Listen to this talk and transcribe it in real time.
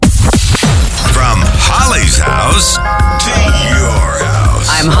house to your house.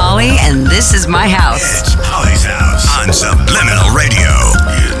 I'm Holly, and this is my house. It's Holly's house on Subliminal Radio.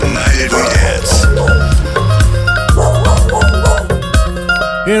 United we dance.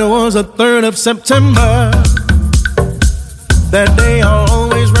 It was the 3rd of September. That day I'll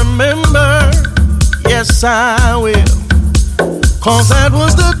always remember. Yes, I will. 'Cause that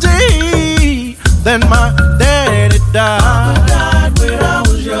was the day that my daddy died. Papa died when I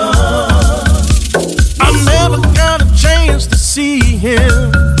was young. I never got a chance to see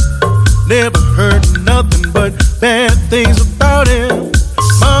him. Never heard nothing but bad things about him.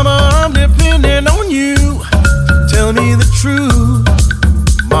 Mama, I'm depending on you to tell me the truth.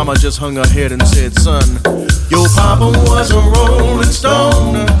 Mama just hung her head and said, son, your papa was a rolling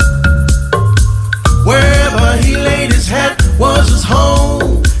stone. Wherever he laid his hat was his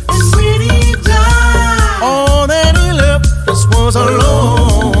home. And when he died, all that he left us was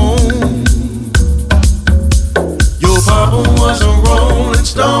alone. Your papa was a rolling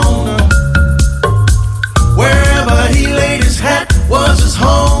stone. Wherever he laid his hat was his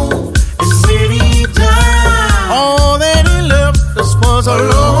home. And when he died, all that he left us was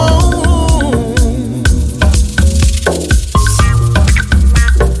alone.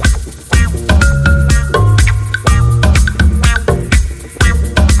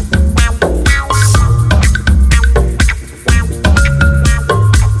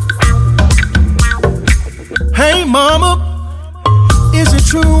 Hey mama, is it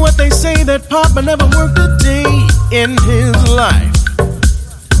true what they say that Papa never worked a day in his life?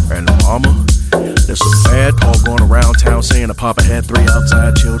 And mama, there's some bad talk going around town saying that Papa had 3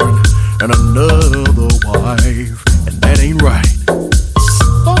 outside children and another wife, and that ain't right.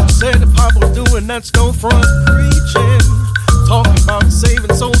 Folks said that Papa was doing that stone front preaching, talking about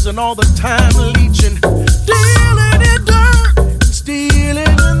saving souls and all the time leeching, dealing in dirt and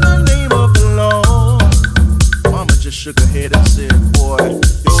stealing in the name of the Lord. Mama just shook her head and said, boy,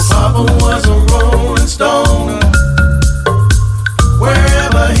 your Papa was a rolling stone.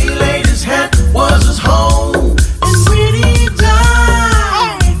 Wherever he laid his hat was his home. And when he died,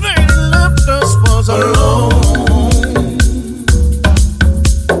 all that he left us was alone.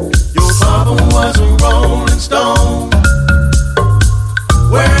 Your Papa was a rolling stone.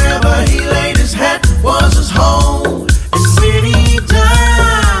 Wherever he laid his hat was his home. And when he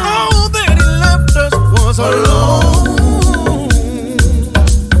died, all that he left us was alone.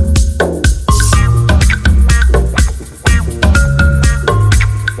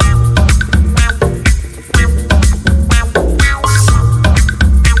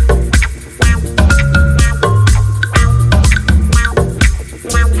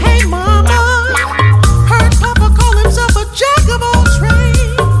 Hey mama, heard Papa call himself a jack of all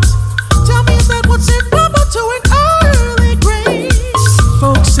trades. Tell me, is that what sent Papa to an early grave?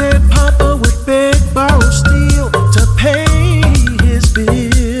 Folks said Papa would beg, borrow, steal to pay his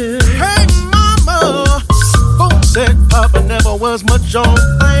bill. Hey mama, folks said Papa never was much on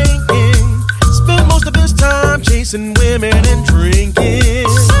thinking. Spent most of his time chasing women and drinking.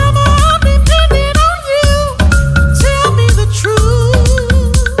 Mama, I'm depending on you. Tell me the truth.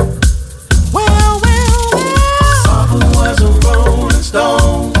 Well. Papa was a rolling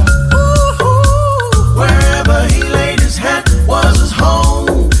stone. Ooh. Wherever he laid his hat was his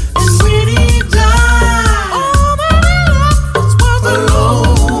home. And when he died, all that he left us was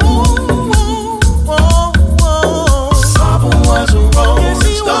alone. Papa was a rolling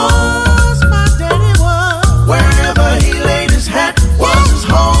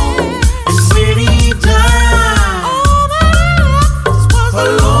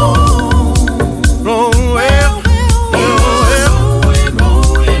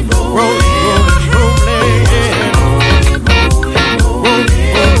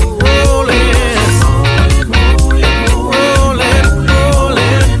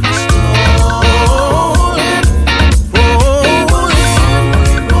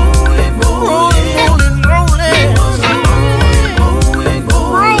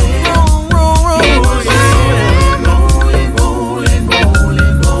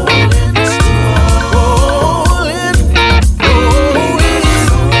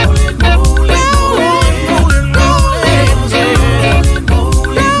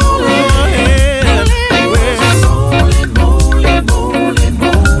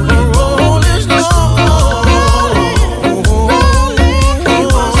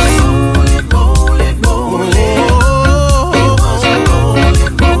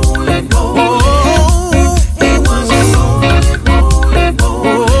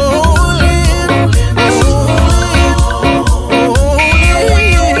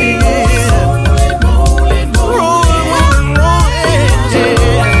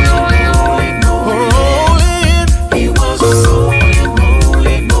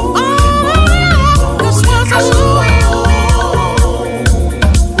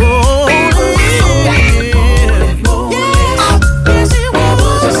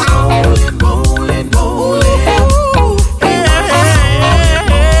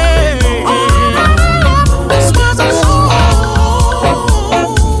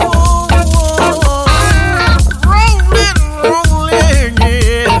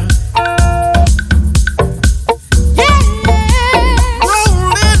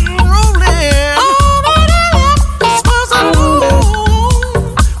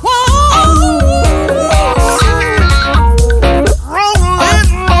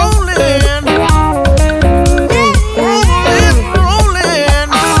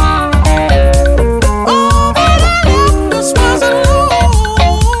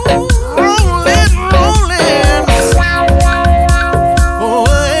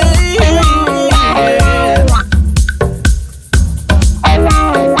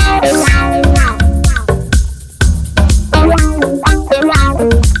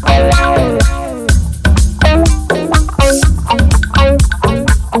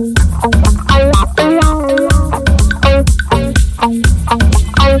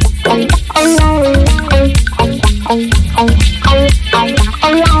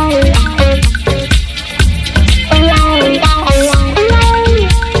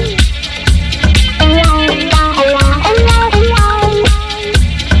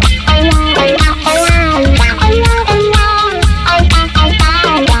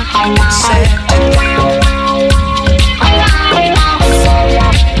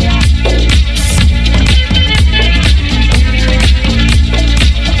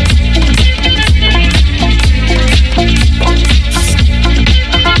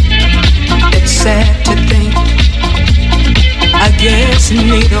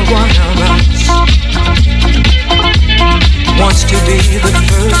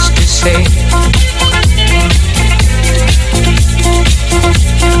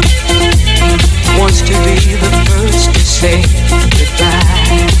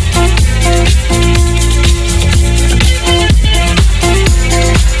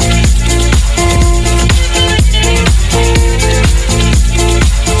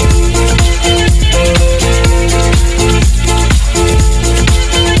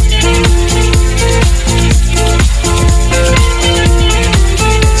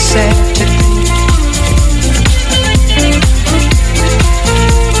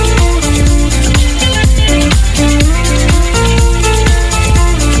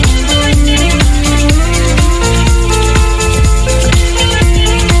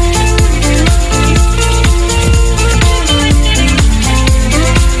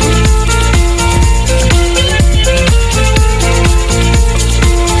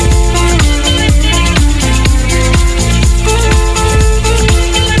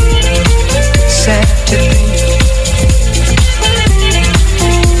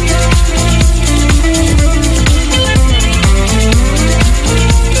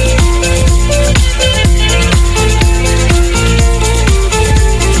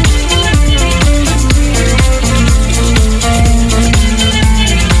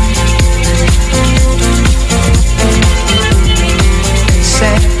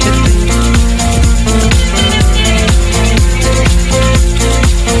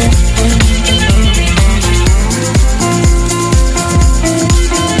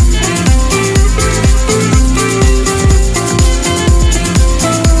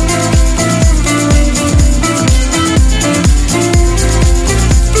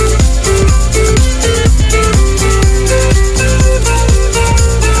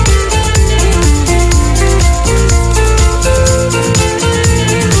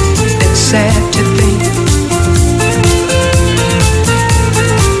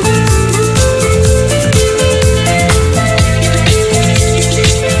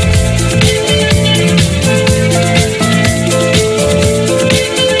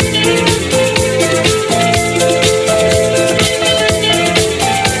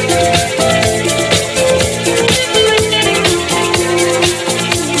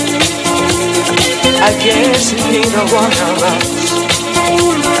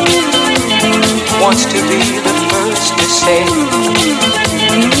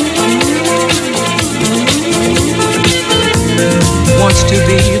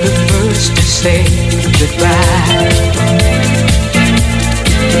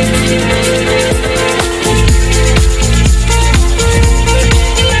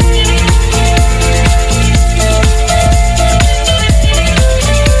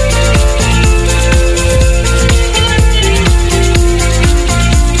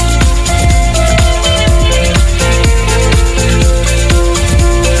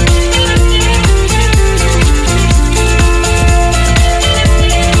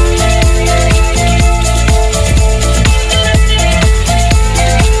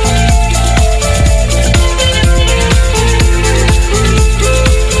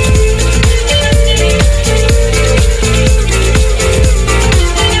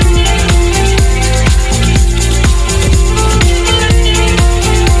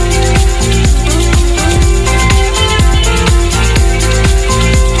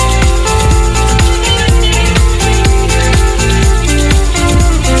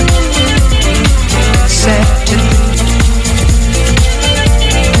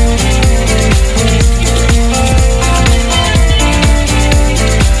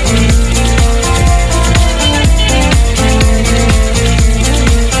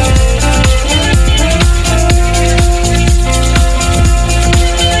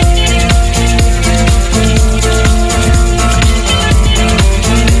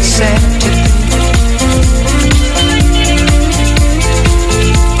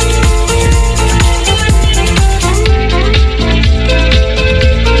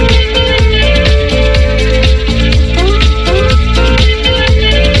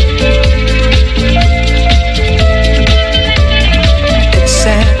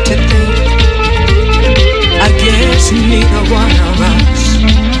neither one of us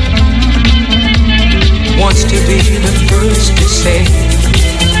wants to be the first to say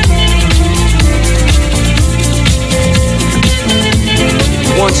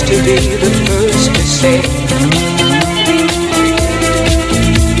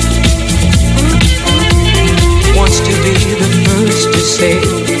wants to be the first to say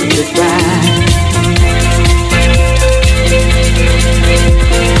goodbye.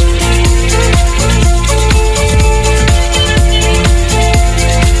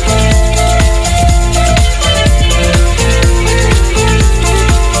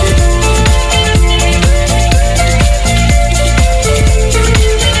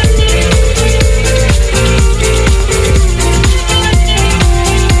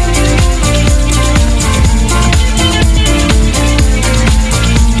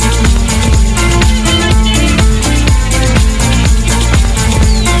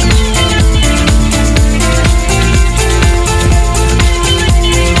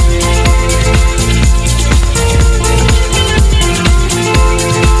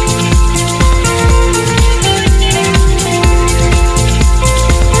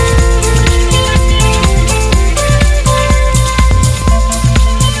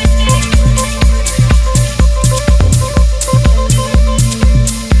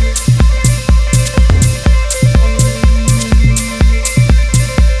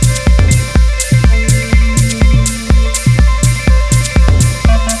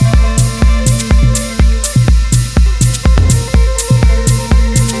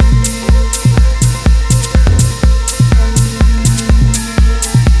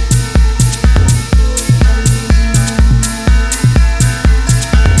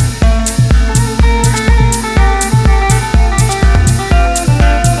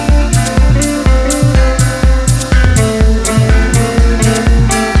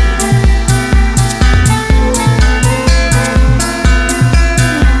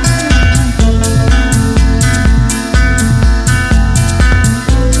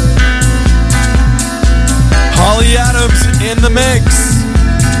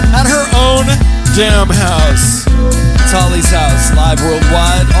 Jam House, Tolly's House, live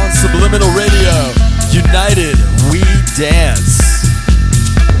worldwide on Subliminal Radio. United, we dance.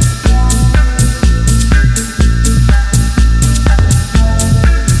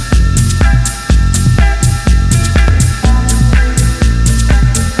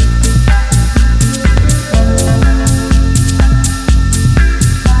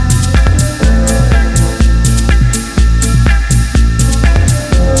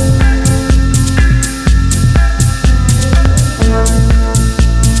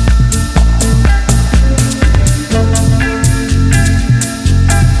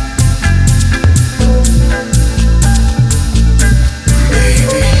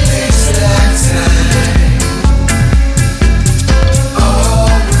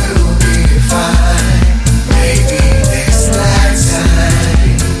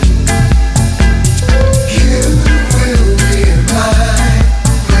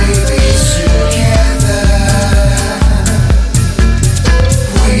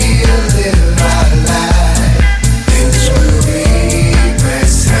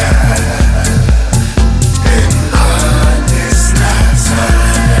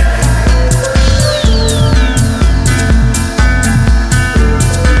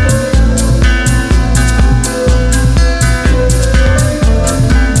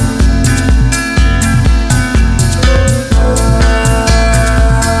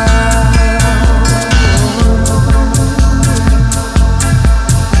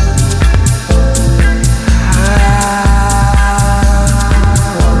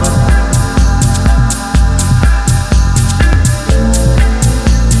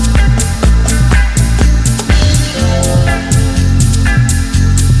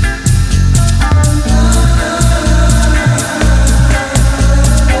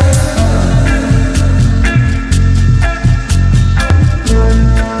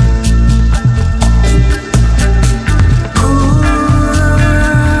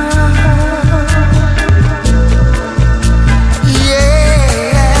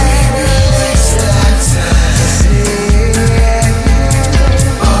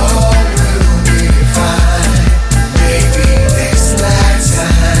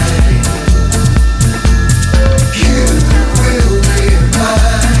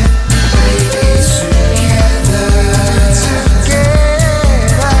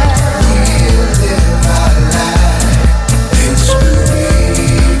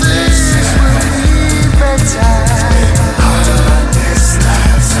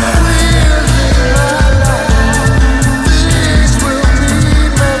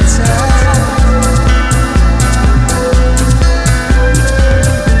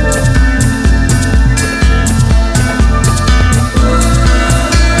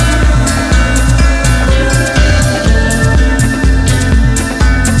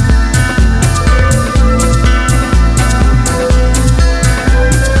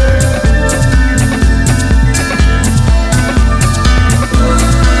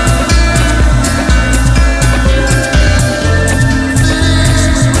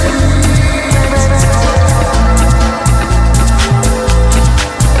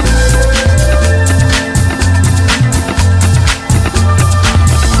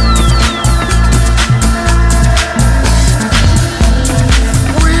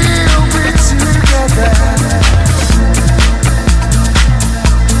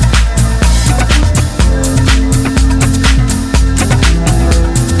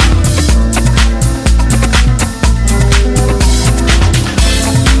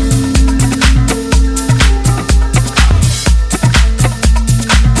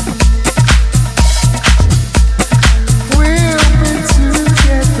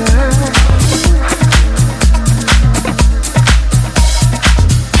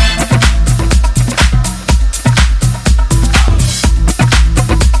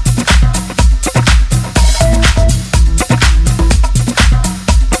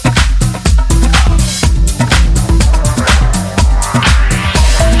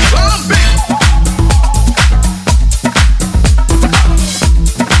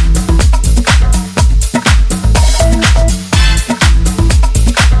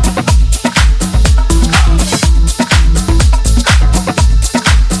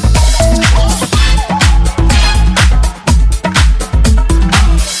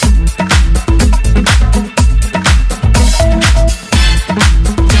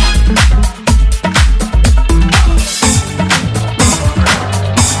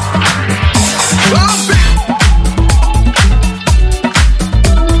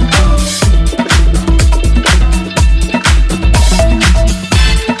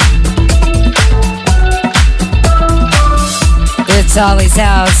 Solly's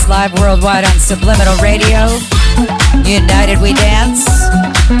House, live worldwide on Subliminal Radio. United We Dance.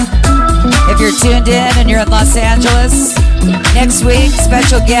 If you're tuned in and you're in Los Angeles, next week,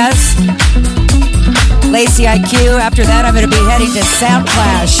 special guest, Lacey IQ. After that, I'm going to be heading to Sound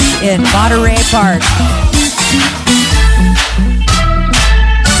Clash in Monterey Park.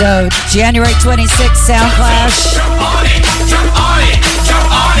 So, January 26th, Sound Clash. Jump on it, jump on it,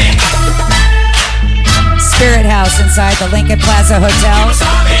 jump on it. Spirit House inside the Lincoln Plaza Hotel.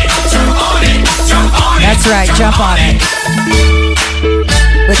 That's right, jump on it.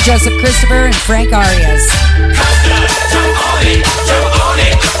 With Joseph Christopher and Frank Arias. Jump on it, jump on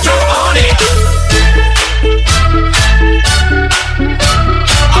it, jump on it.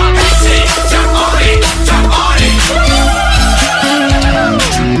 Jump on it, jump on it.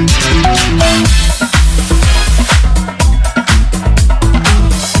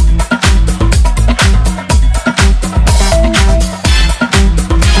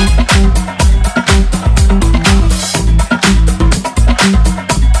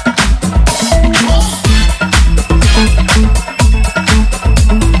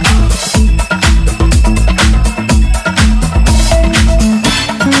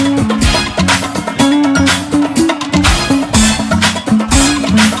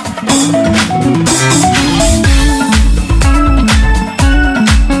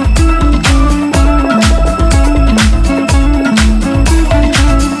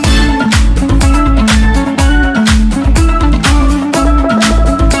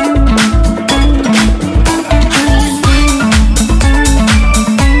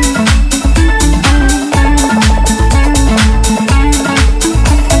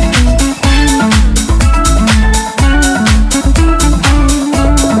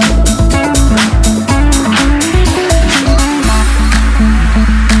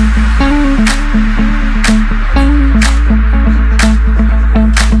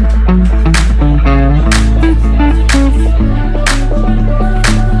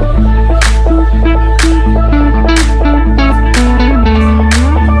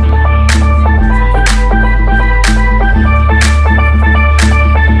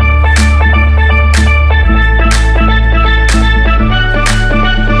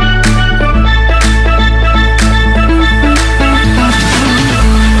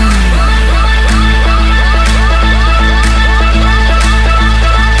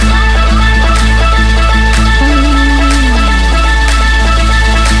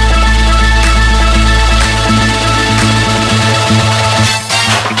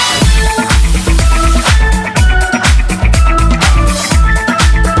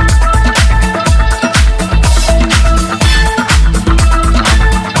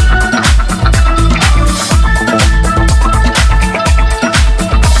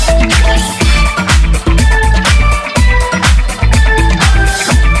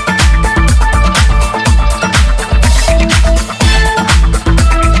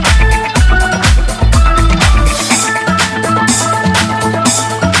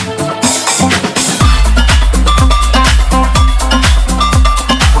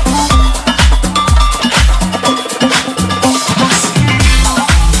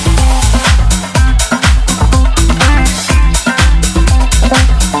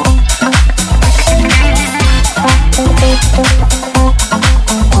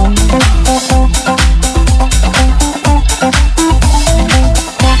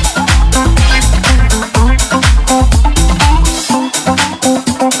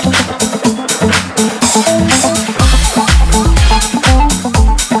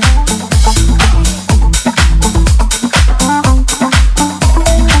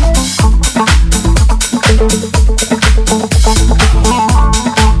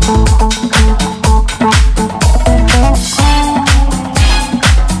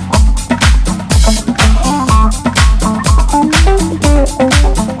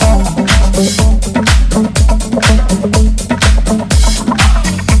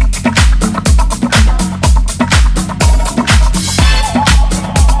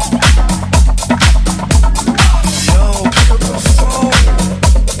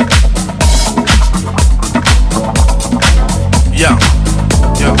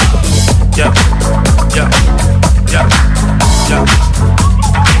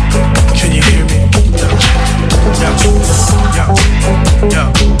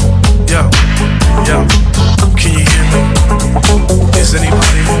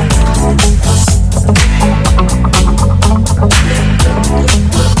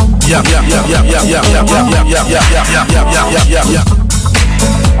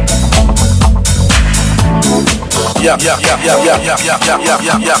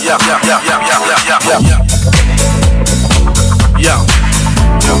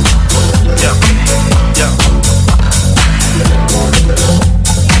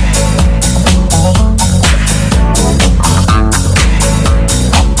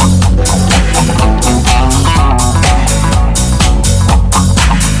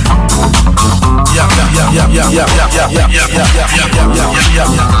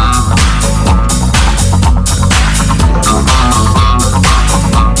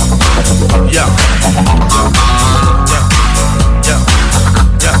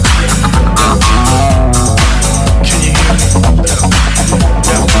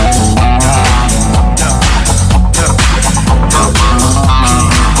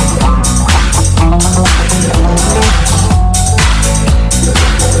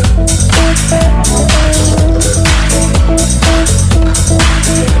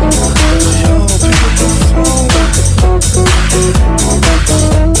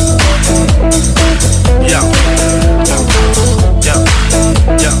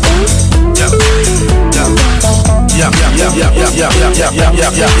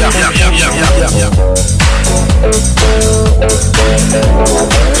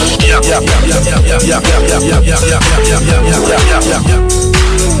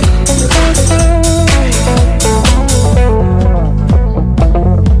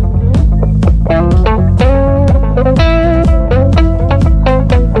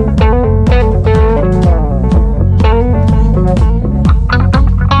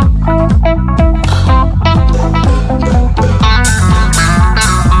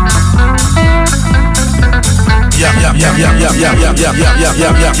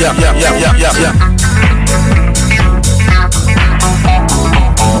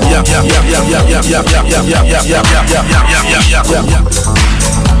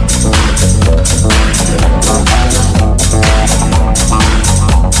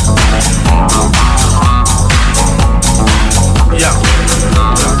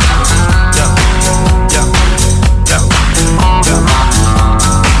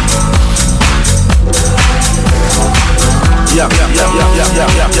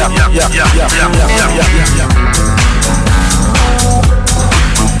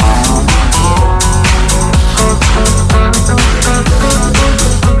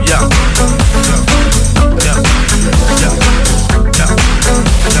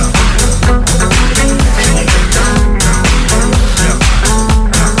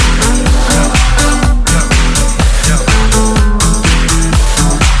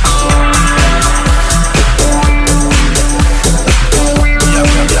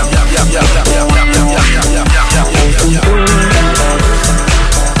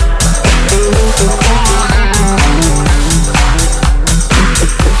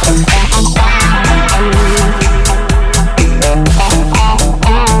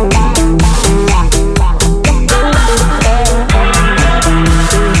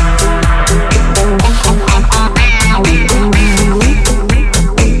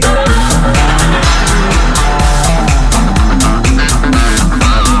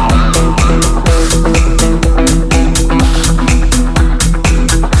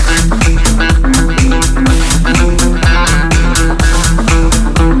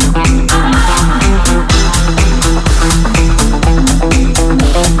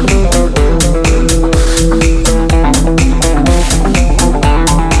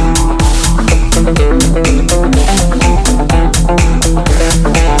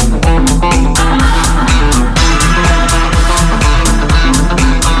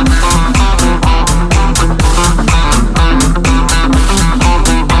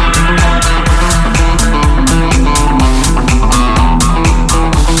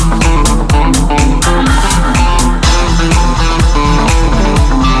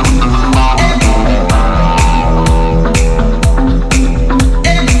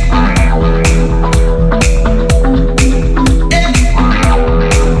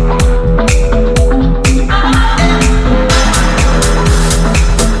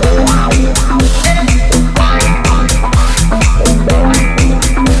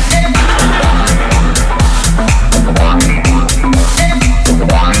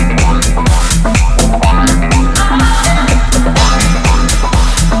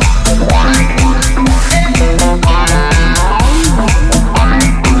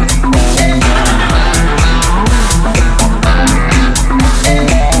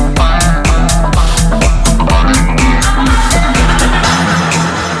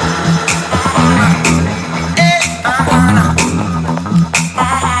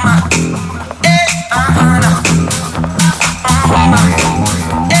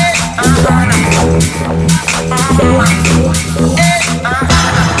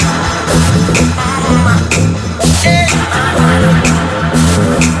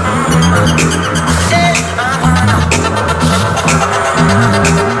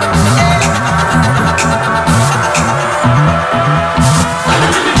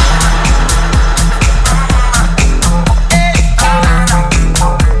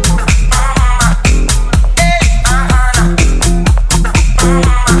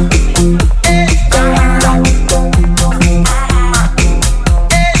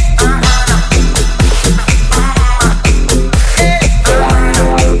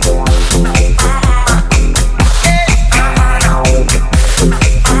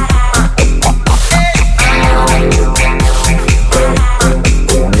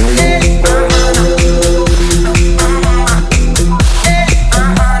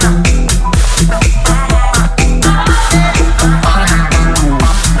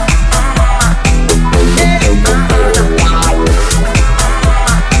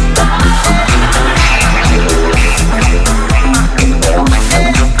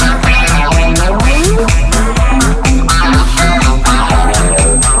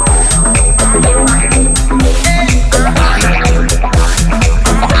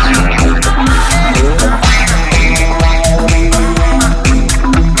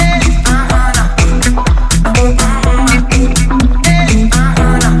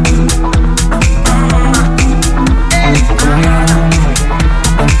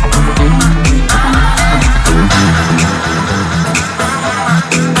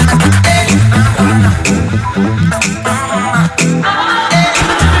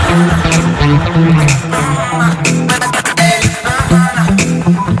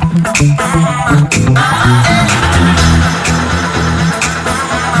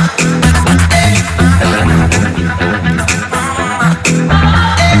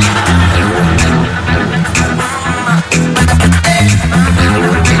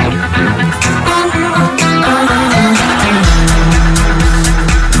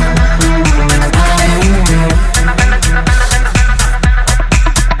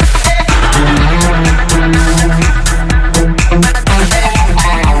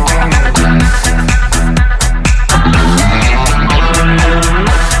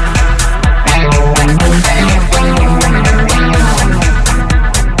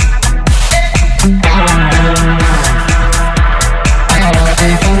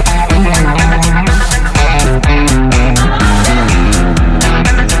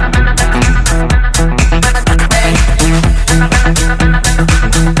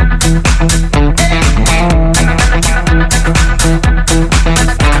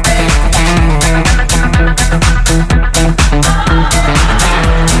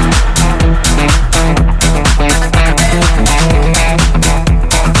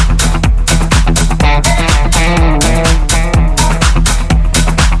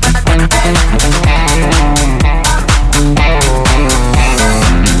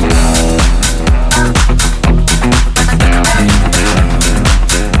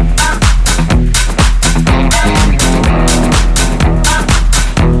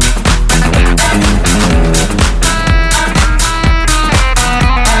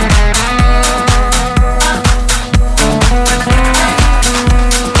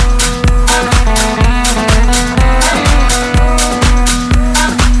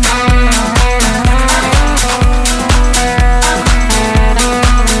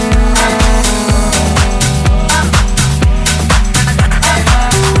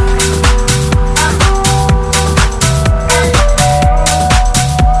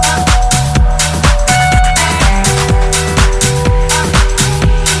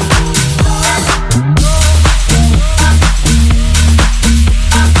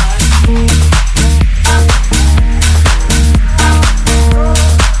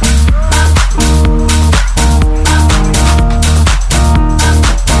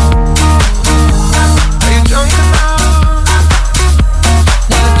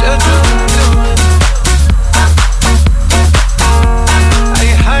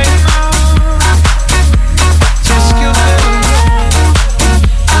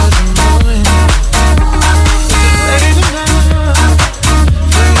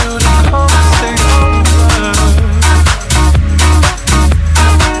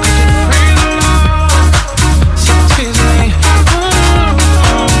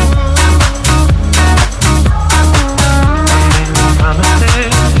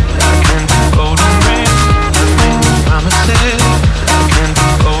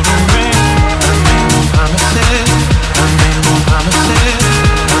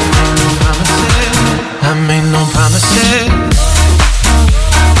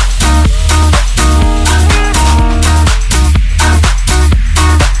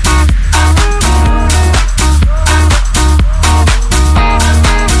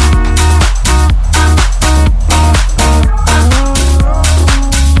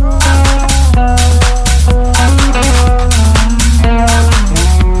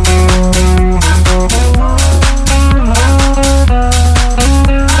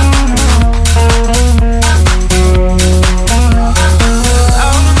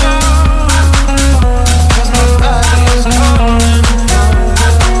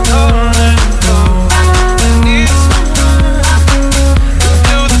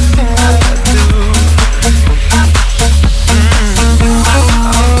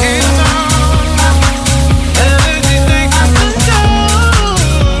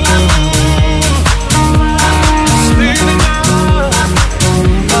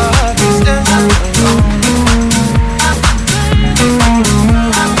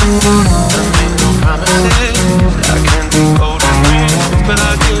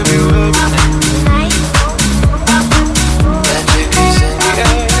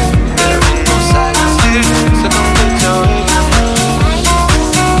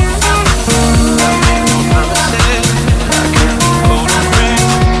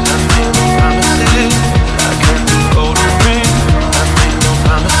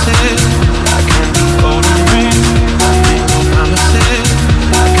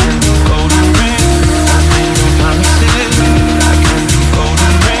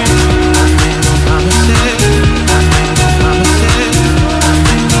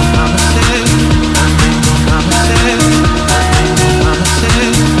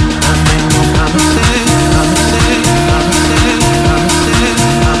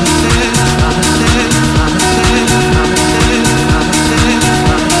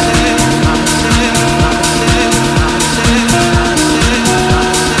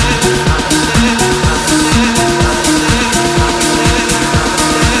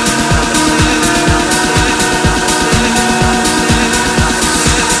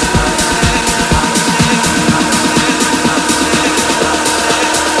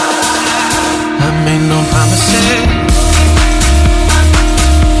 made no promises.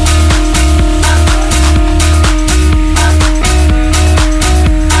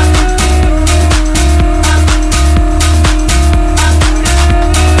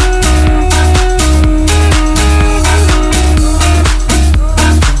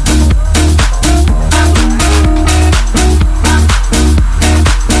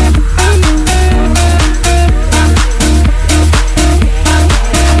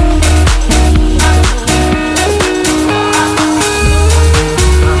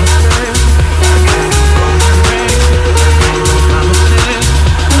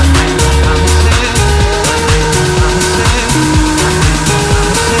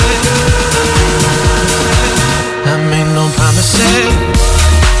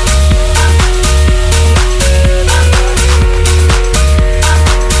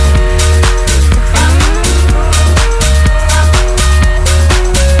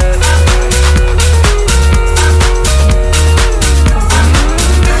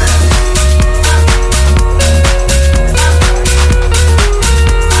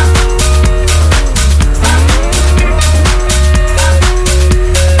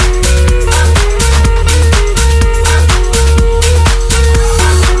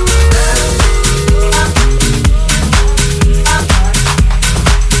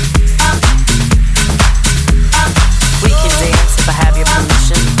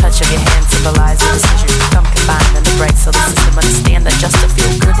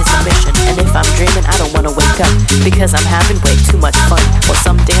 Because I'm having way too much fun. While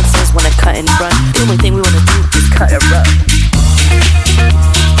some dancers wanna cut and run, the only thing we wanna do is cut and run.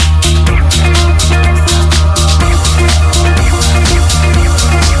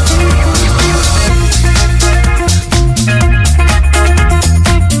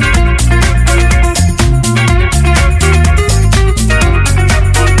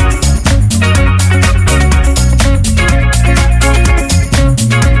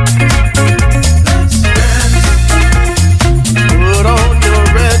 Put on your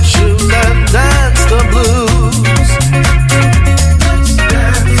red shoes and dance the blues.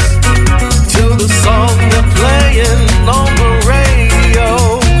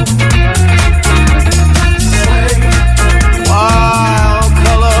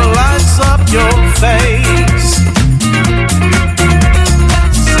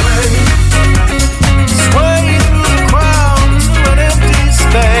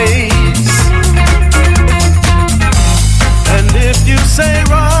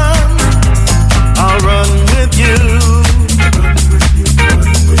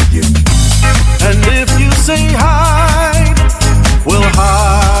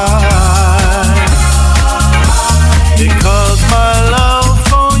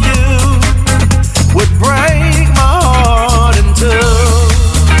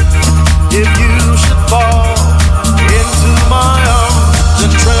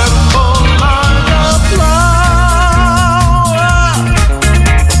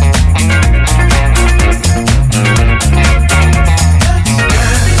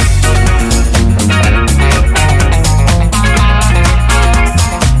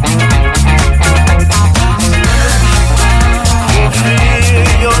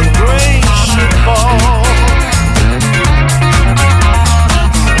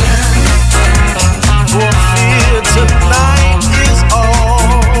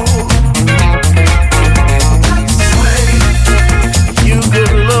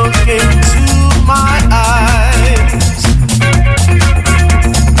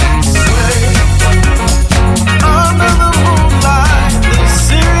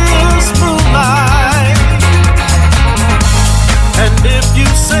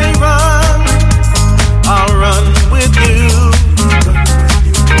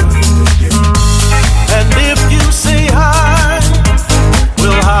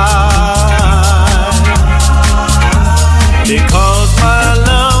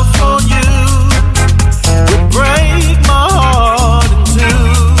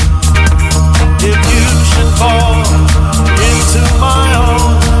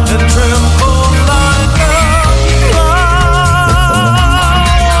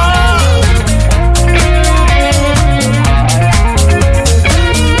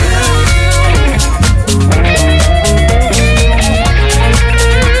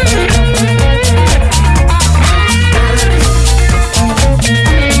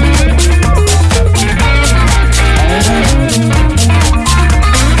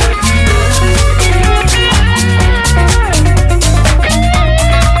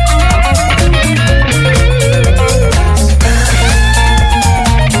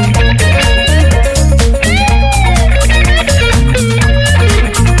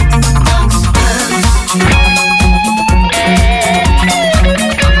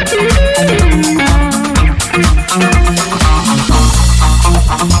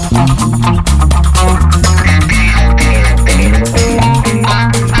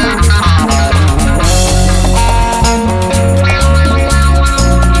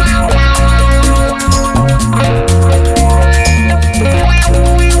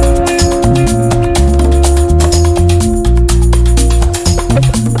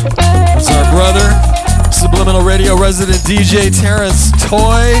 resident DJ Terrence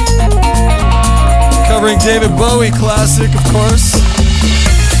Toy, covering David Bowie classic, of course.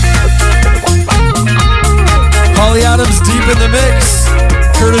 Holly Adams deep in the mix.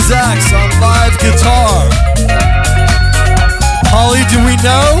 Kurtis on live guitar. Holly, do we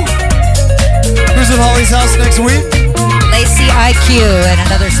know who's at Holly's house next week? Lacey IQ and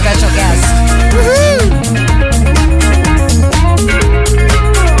another special guest. Woohoo!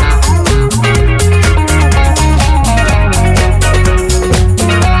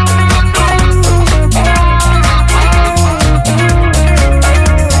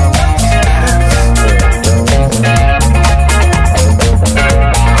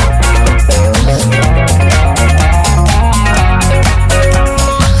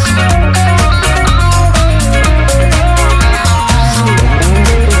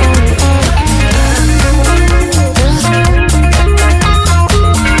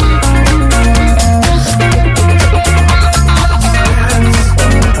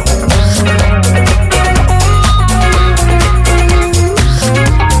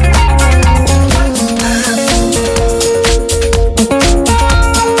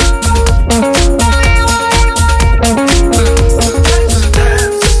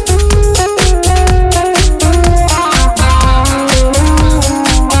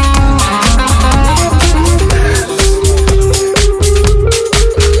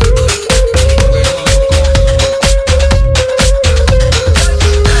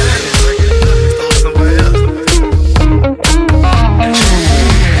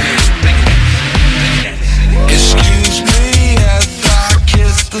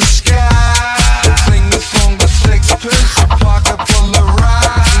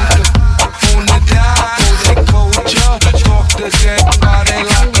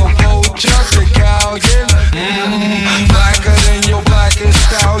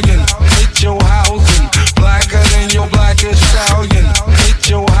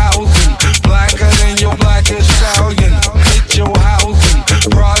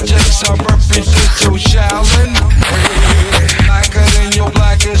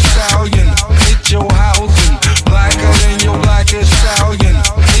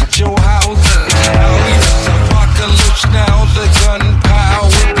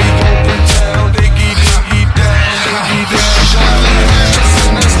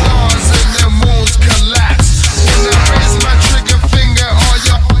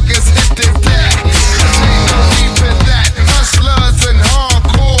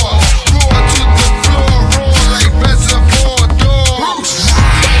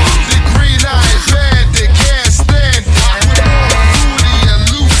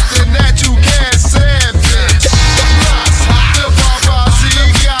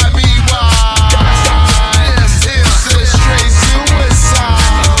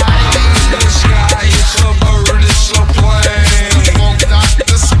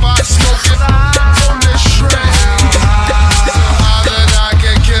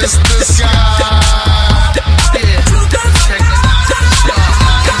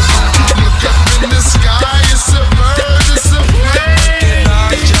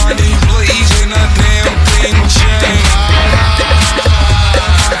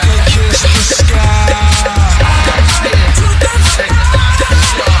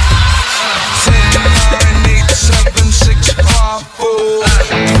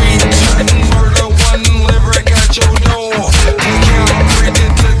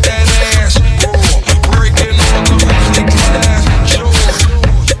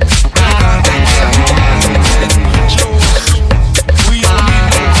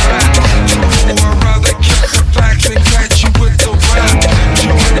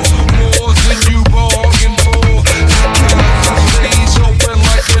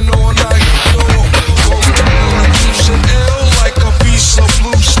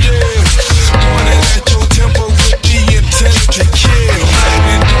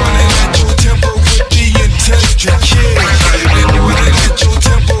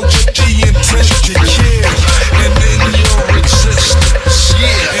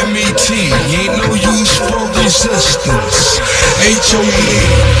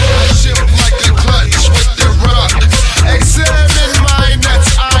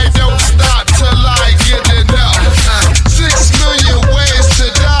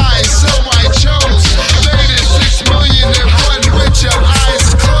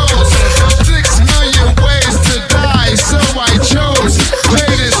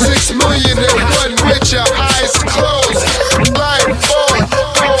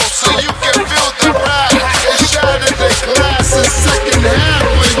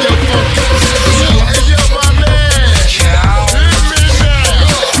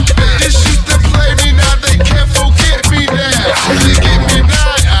 Forget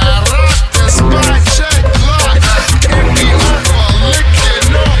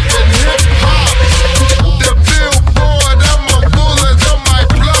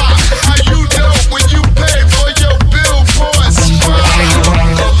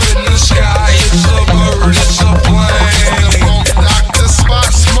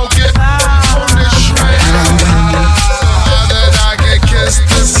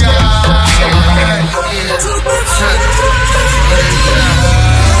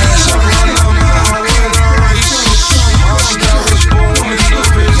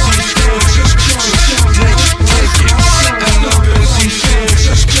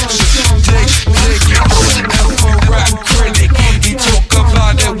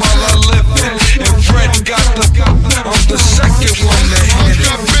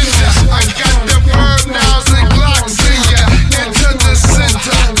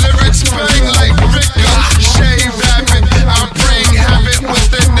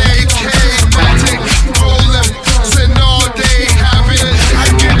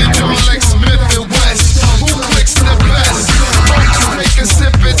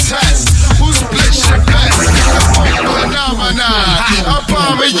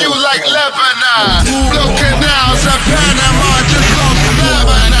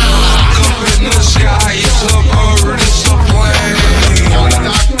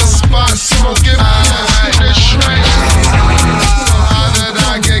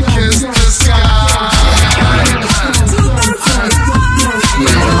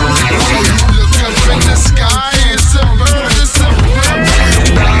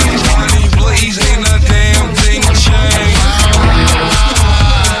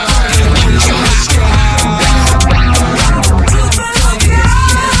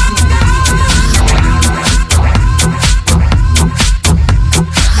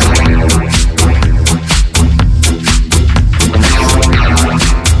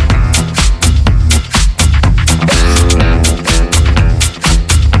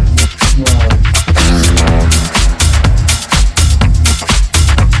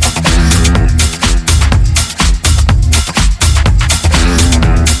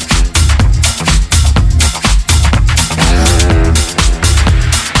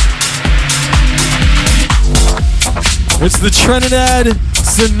It's the Trinidad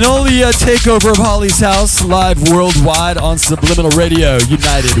Sonolia takeover of Holly's House, live worldwide on Subliminal Radio.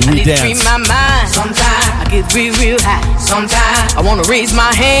 United, we dance. I need to free my mind. Sometimes I get real high. Sometimes I wanna raise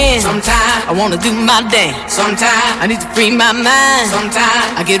my hand. Sometimes I wanna do my dance. Sometimes I need to free my mind.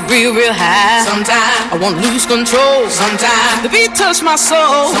 Sometimes I get real high. Sometimes I wanna lose control. Sometimes the beat touch my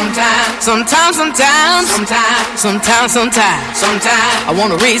soul. Sometimes I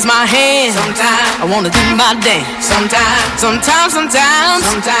wanna raise my hand. Sometimes I wanna do my dance. Sometimes I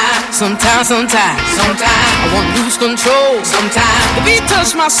wanna lose control. Sometimes the beat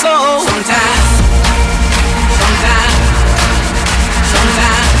touch my soul. Sometimes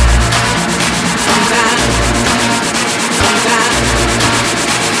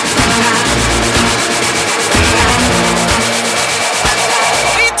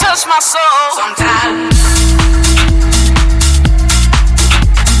beat touch my soul. Sometimes.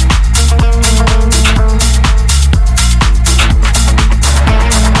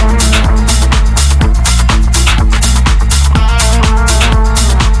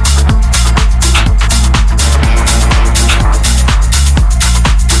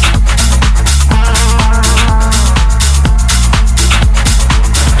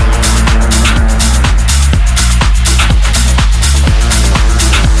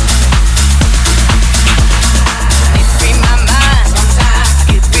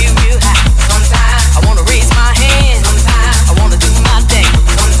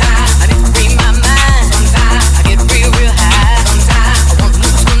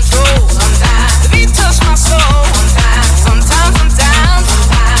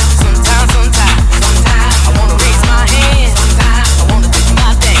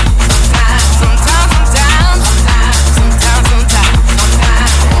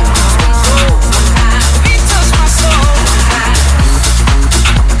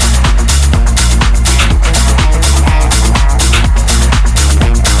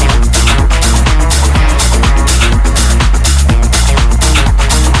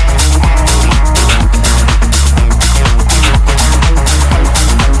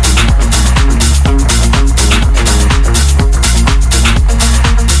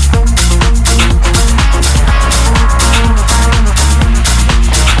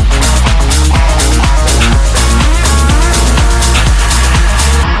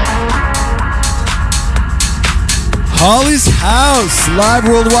 Holly's House, live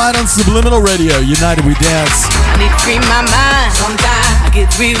worldwide on Subliminal Radio. United we dance. I need to free my mind. Sometimes I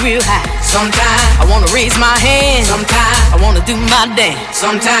get real high. Sometimes I wanna raise my hand. Sometimes I wanna do my dance.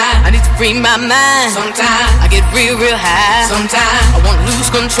 Sometimes I need to free my mind. Sometimes I get real high. Sometimes I wanna lose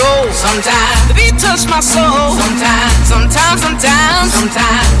control. Sometimes the beat touch my soul. Sometimes I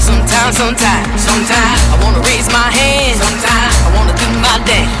wanna raise my hand. Sometimes I wanna do my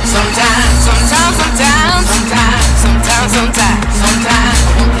dance. Sometimes I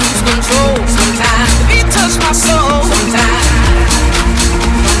wanna lose control. Sometimes the beat touch my soul.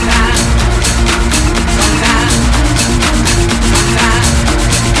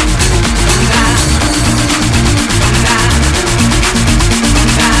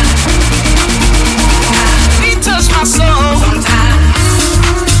 Beat touch my soul.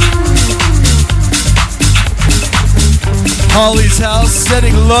 Holly's House,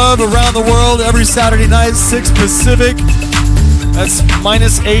 setting love around the world every Saturday night, 6 Pacific. That's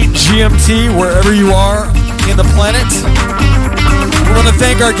 -8 GMT, wherever you are in the planet. We want to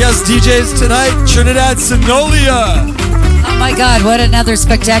thank our guest DJs tonight, Trinidad Sonolia. Oh my God, what another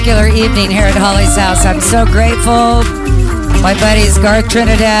spectacular evening here at Holly's House. I'm so grateful. My buddies Garth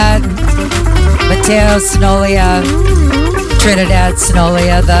Trinidad, Mateo Sonolia, Trinidad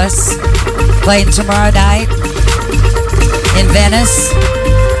Sonolia, thus, playing tomorrow night in Venice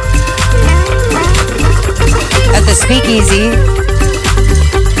at the Speakeasy.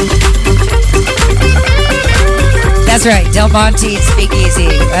 That's right, Del Monte Speakeasy.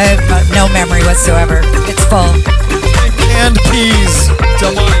 I have no memory whatsoever. It's full. Canned peas,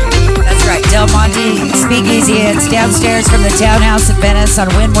 Del Monte. That's right, Del Monte Speakeasy. It's downstairs from the Townhouse in Venice on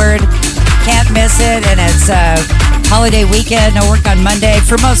Windward. Can't miss it, and it's a holiday weekend. No work on Monday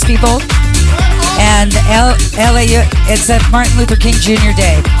for most people. And LA, it's a Martin Luther King Jr.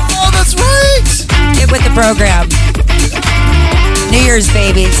 Day. Oh, that's right! Get with the program. New Year's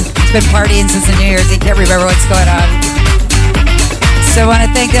babies. It's been partying since the New Year's. They can't remember what's going on. So I want to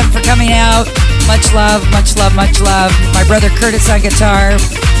thank them for coming out. Much love, much love, much love. My brother Kurtis on guitar,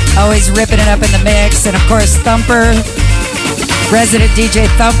 always ripping it up in the mix. And of course, Thumper, resident DJ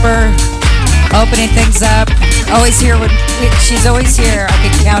Thumper, opening things up. Always here when she's always here. I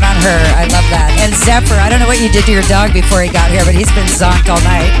can count on her. I love that. And Zephyr, I don't know what you did to your dog before he got here, but he's been zonked all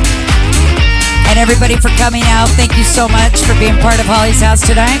night. And everybody for coming out, thank you so much for being part of Holly's House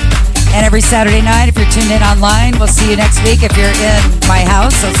tonight. And every Saturday night, if you're tuned in online, we'll see you next week. If you're in my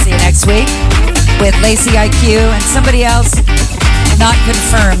house, I'll see you next week with Lacey IQ and somebody else not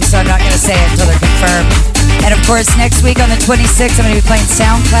confirmed, so I'm not going to say it until they're confirmed. And of course, next week on the 26th, I'm going to be playing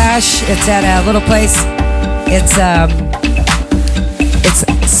Sound Clash. It's at a little place. It's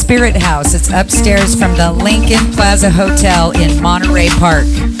Spirit House. It's upstairs from the Lincoln Plaza Hotel in Monterey Park.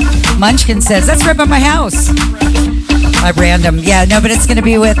 Munchkin says, that's right by my house. My random. Yeah, no, but it's going to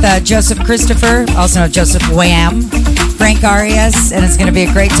be with Joseph Christopher, also known Joseph Wham, Frank Arias, and it's going to be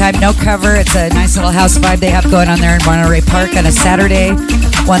a great time. No cover. It's a nice little house vibe they have going on there in Monterey Park on a Saturday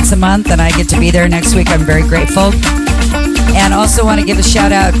once a month, and I get to be there next week. I'm very grateful. And also want to give a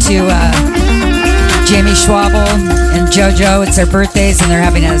shout out to Jamie Schwabel and JoJo. It's their birthdays, and they're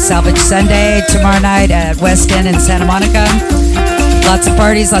having a Salvage Sunday tomorrow night at West End in Santa Monica. Lots of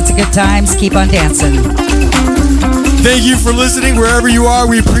parties, lots of good times. Keep on dancing. Thank you for listening wherever you are.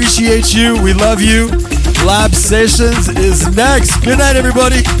 We appreciate you. We love you. Lab Sessions is next. Good night,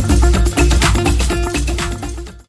 everybody.